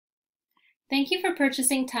Thank you for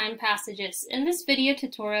purchasing TimePassages. In this video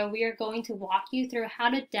tutorial, we are going to walk you through how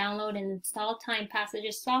to download and install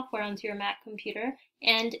TimePassages software onto your Mac computer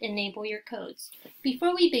and enable your codes.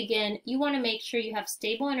 Before we begin, you want to make sure you have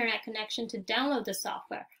stable internet connection to download the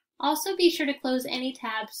software. Also, be sure to close any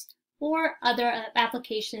tabs or other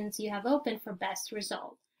applications you have open for best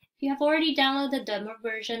result. If you have already downloaded the demo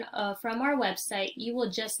version from our website, you will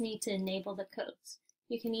just need to enable the codes.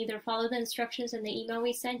 You can either follow the instructions in the email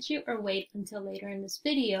we sent you or wait until later in this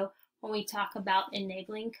video when we talk about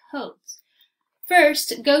enabling codes.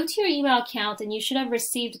 First, go to your email account and you should have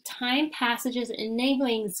received TimePassages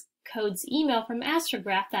enabling codes email from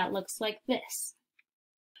Astrograph that looks like this.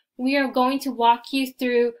 We are going to walk you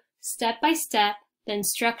through step by step the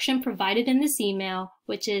instruction provided in this email,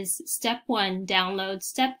 which is step 1, download,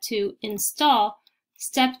 step 2, install,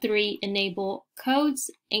 step 3, enable codes,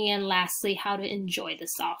 and lastly, how to enjoy the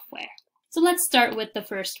software. So let's start with the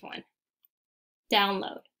first one,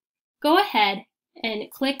 download. Go ahead and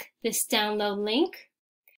click this download link.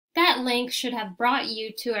 That link should have brought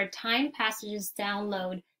you to our TimePassages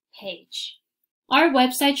download page. Our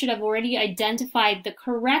website should have already identified the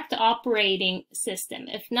correct operating system.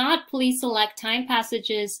 If not, please select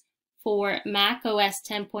TimePassages for Mac OS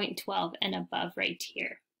 10.12 and above right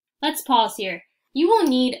here. Let's pause here. You will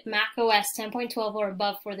need Mac OS 10.12 or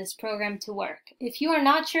above for this program to work. If you are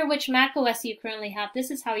not sure which Mac OS you currently have,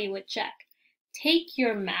 this is how you would check. Take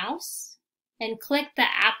your mouse and click the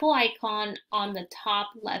Apple icon on the top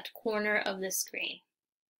left corner of the screen.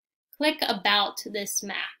 Click About this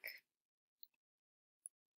Mac.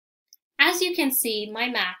 As you can see, my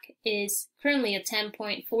Mac is currently a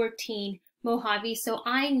 10.14 Mojave, so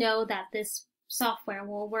I know that this software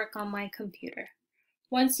will work on my computer.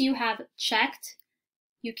 Once you have checked,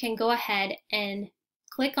 you can go ahead and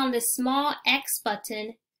click on this small X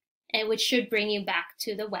button, which should bring you back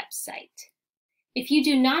to the website. If you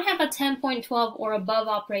do not have a 10.12 or above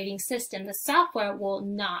operating system, the software will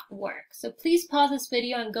not work. So please pause this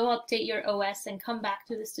video and go update your OS and come back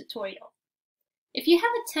to this tutorial. If you have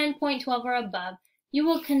a 10.12 or above, you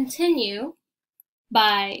will continue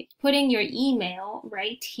by putting your email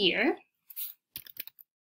right here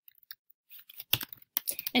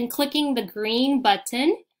and clicking the green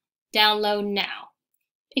button, Download Now.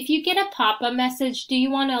 If you get a pop-up message, do you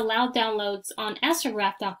want to allow downloads on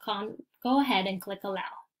astrograph.com, go ahead and click Allow.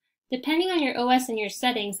 Depending on your OS and your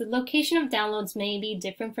settings, the location of downloads may be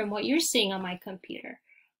different from what you're seeing on my computer.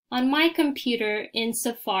 On my computer in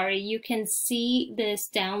Safari, you can see this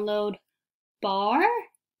download bar,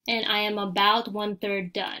 and I am about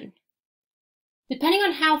 1/3 done. Depending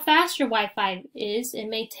on how fast your Wi-Fi is, it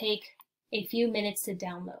may take a few minutes to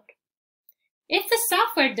download. If the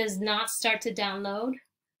software does not start to download,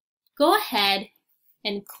 go ahead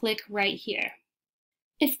and click right here.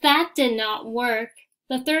 If that did not work,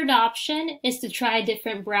 the third option is to try a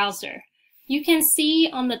different browser. You can see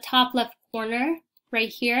on the top left corner right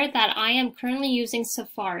here that I am currently using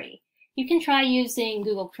Safari. You can try using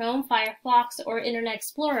Google Chrome, Firefox, or Internet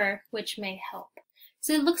Explorer, which may help.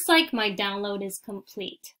 So it looks like my download is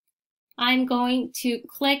complete. I'm going to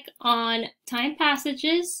click on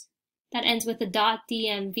TimePassages that ends with a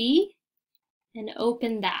 .dmv and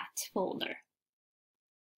open that folder.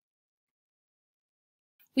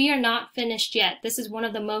 We are not finished yet. This is one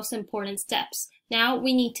of the most important steps. Now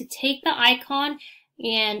we need to take the icon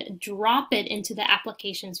and drop it into the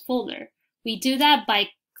applications folder. We do that by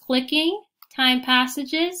clicking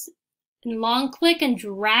TimePassages and long click and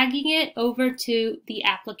dragging it over to the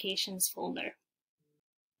applications folder.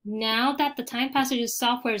 Now that the TimePassages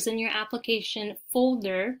software is in your application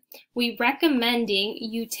folder, we're recommending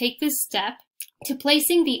you take this step to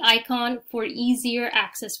placing the icon for easier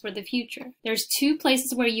access for the future. There's 2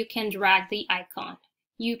 places where you can drag the icon.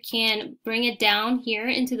 You can bring it down here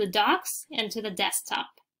into the docks and to the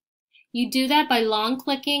desktop. You do that by long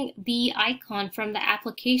clicking the icon from the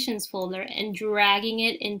applications folder and dragging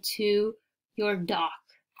it into your dock.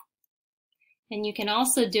 And you can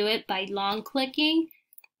also do it by long clicking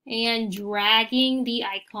and dragging the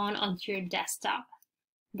icon onto your desktop.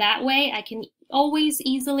 That way I can always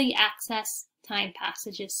easily access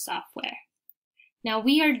TimePassages software. Now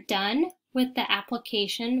we are done with the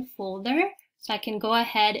application folder, so I can go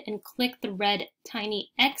ahead and click the red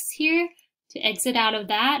tiny X here to exit out of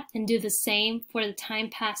that and do the same for the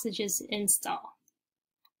TimePassages install.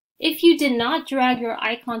 If you did not drag your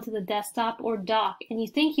icon to the desktop or dock and you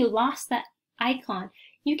think you lost that icon,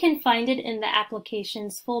 you can find it in the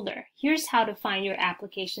Applications folder. Here's how to find your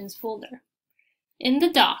Applications folder. In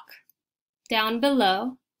the dock, down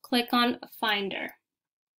below, click on Finder.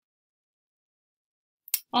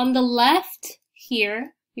 On the left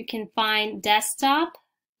here, you can find desktop,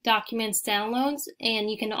 documents downloads, and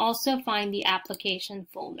you can also find the application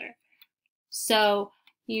folder. So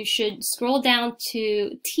you should scroll down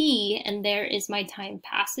to T, and there is my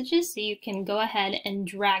TimePassages, so you can go ahead and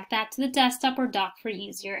drag that to the desktop or dock for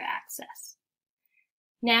easier access.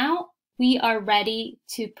 Now we are ready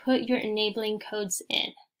to put your enabling codes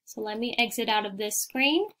in. So let me exit out of this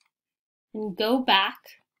screen and go back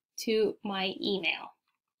to my email.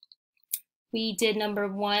 We did number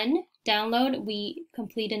 1, download. We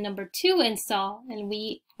completed number 2, install, and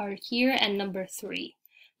we are here at number 3.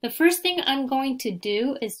 The first thing I'm going to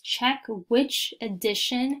do is check which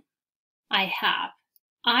edition I have.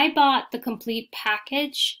 I bought the complete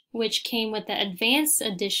package, which came with the advanced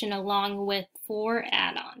edition along with 4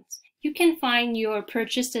 add-ons. You can find your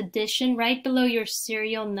purchased edition right below your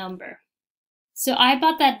serial number. So I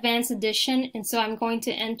bought the advanced edition, and so I'm going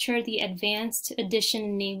to enter the advanced edition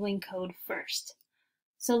enabling code first.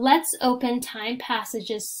 So let's open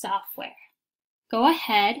TimePassages software. Go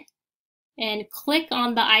ahead and click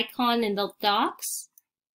on the icon in the docs,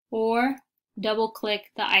 or double click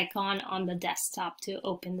the icon on the desktop to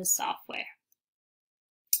open the software.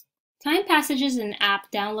 TimePassages is an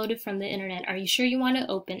app downloaded from the internet. Are you sure you want to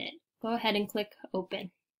open it? Go ahead and click open.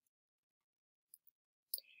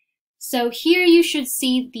 So here you should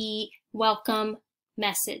see the welcome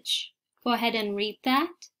message. Go ahead and read that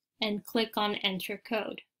and click on enter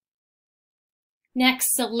code.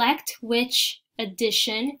 Next, select which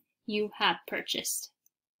edition you have purchased.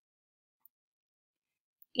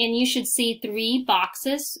 And you should see 3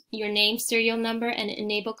 boxes, your name, serial number, and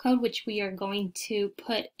enable code, which we are going to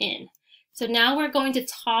put in. So now we're going to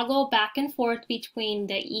toggle back and forth between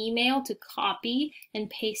the email to copy and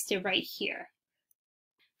paste it right here.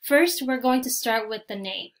 First, we're going to start with the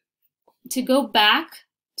name. To go back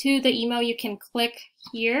to the email, you can click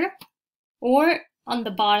here, or on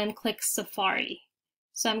the bottom, click Safari.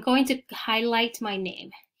 So I'm going to highlight my name.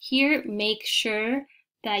 Here, make sure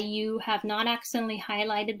that you have not accidentally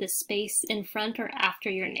highlighted the space in front or after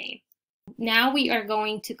your name. Now we are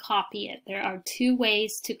going to copy it. There are 2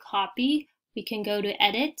 ways to copy. We can go to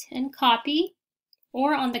Edit and Copy,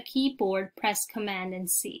 or on the keyboard, press Command and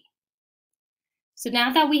C. So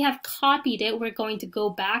now that we have copied it, we're going to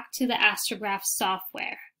go back to the Astrograph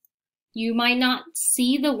software. You might not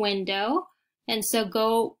see the window, and so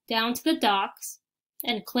go down to the docs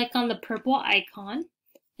and click on the purple icon,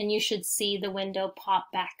 and you should see the window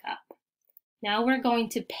pop back up. Now we're going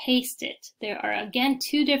to paste it. There are again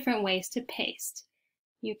 2 different ways to paste.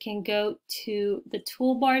 You can go to the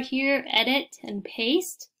toolbar here, edit and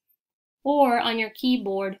paste, or on your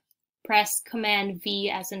keyboard, press Command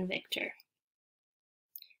V as in Victor.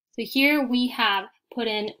 So here we have put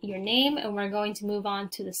in your name, and we're going to move on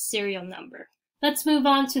to the serial number. Let's move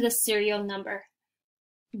on to the serial number.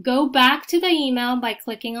 Go back to the email by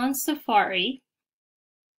clicking on Safari,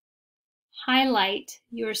 highlight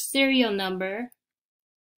your serial number,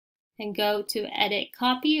 and go to Edit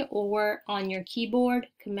Copy, or on your keyboard,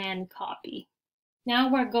 Command Copy.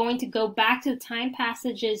 Now we're going to go back to the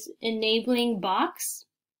TimePassages enabling box.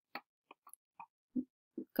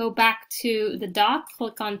 Go back to the doc,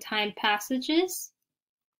 click on TimePassages,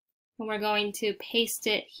 and we're going to paste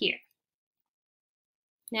it here.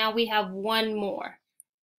 Now we have 1 more.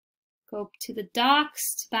 Go to the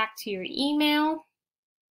docs, back to your email,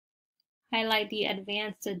 highlight the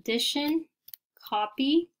advanced edition,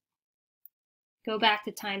 copy, go back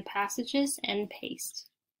to TimePassages and paste.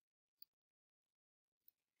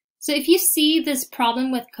 So if you see this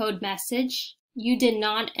problem with code message, you did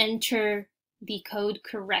not enter the code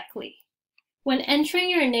correctly. When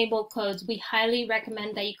entering your enable codes, we highly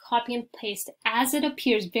recommend that you copy and paste as it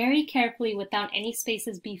appears very carefully without any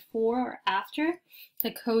spaces before or after.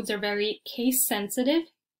 The codes are very case sensitive,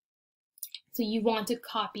 so you want to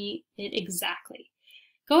copy it exactly.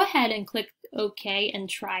 Go ahead and click OK and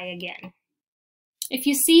try again. If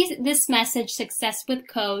you see this message, success with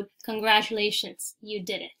code, congratulations, you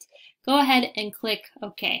did it. Go ahead and click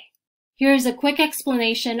OK. Here's a quick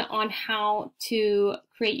explanation on how to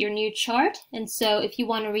create your new chart. And so if you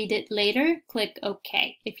want to read it later, click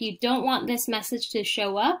OK. If you don't want this message to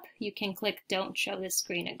show up, you can click Don't Show this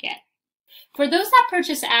screen again. For those that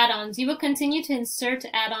purchase add-ons, you will continue to insert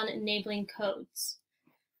add-on enabling codes.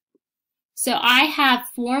 So I have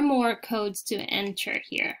 4 more codes to enter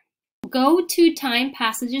here. Go to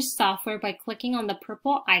TimePassages software by clicking on the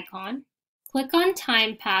purple icon. Click on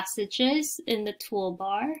TimePassages in the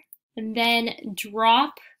toolbar, and then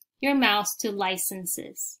drop your mouse to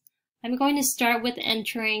licenses. I'm going to start with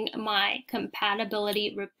entering my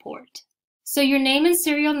compatibility report. So your name and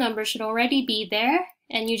serial number should already be there,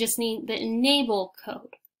 and you just need the enable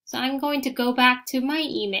code. So I'm going to go back to my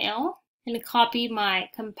email and copy my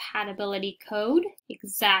compatibility code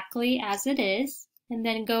exactly as it is, and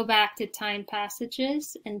then go back to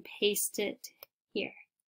TimePassages and paste it here.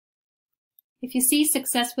 If you see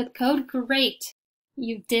success with code, great.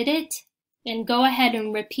 You did it, and go ahead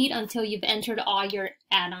and repeat until you've entered all your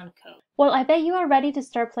add-on code. Well, I bet you are ready to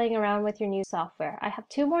start playing around with your new software. I have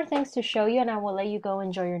 2 more things to show you, and I will let you go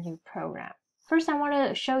enjoy your new program. First, I want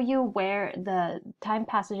to show you where the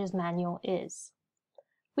TimePassages Manual is.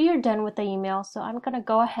 We are done with the email, so I'm going to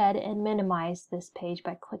go ahead and minimize this page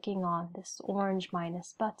by clicking on this orange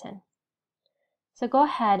minus button. So go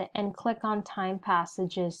ahead and click on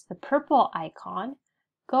TimePassages, the purple icon,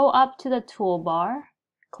 go up to the toolbar,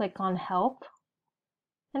 click on Help,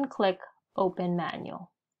 and click Open Manual.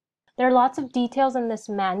 There are lots of details in this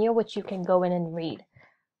manual which you can go in and read.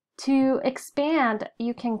 To expand,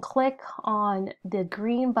 you can click on the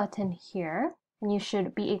green button here, and you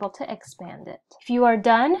should be able to expand it. If you are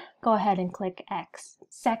done, go ahead and click X.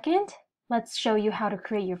 Second, let's show you how to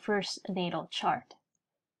create your first natal chart.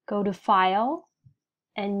 Go to File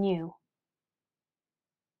and New.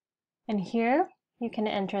 And here you can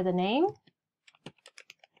enter the name,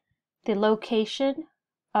 the location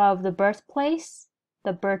of the birthplace,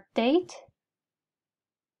 the birth date,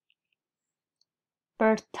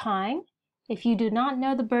 birth time. If you do not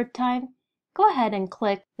know the birth time, go ahead and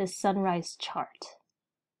click the sunrise chart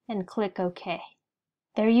and click OK.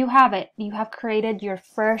 There you have it. You have created your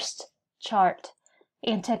first chart.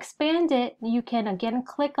 And to expand it, you can again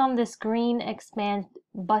click on this green expand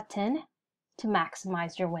button to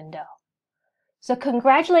maximize your window. So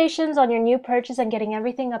congratulations on your new purchase and getting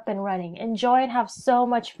everything up and running. Enjoy and have so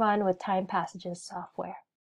much fun with TimePassages software.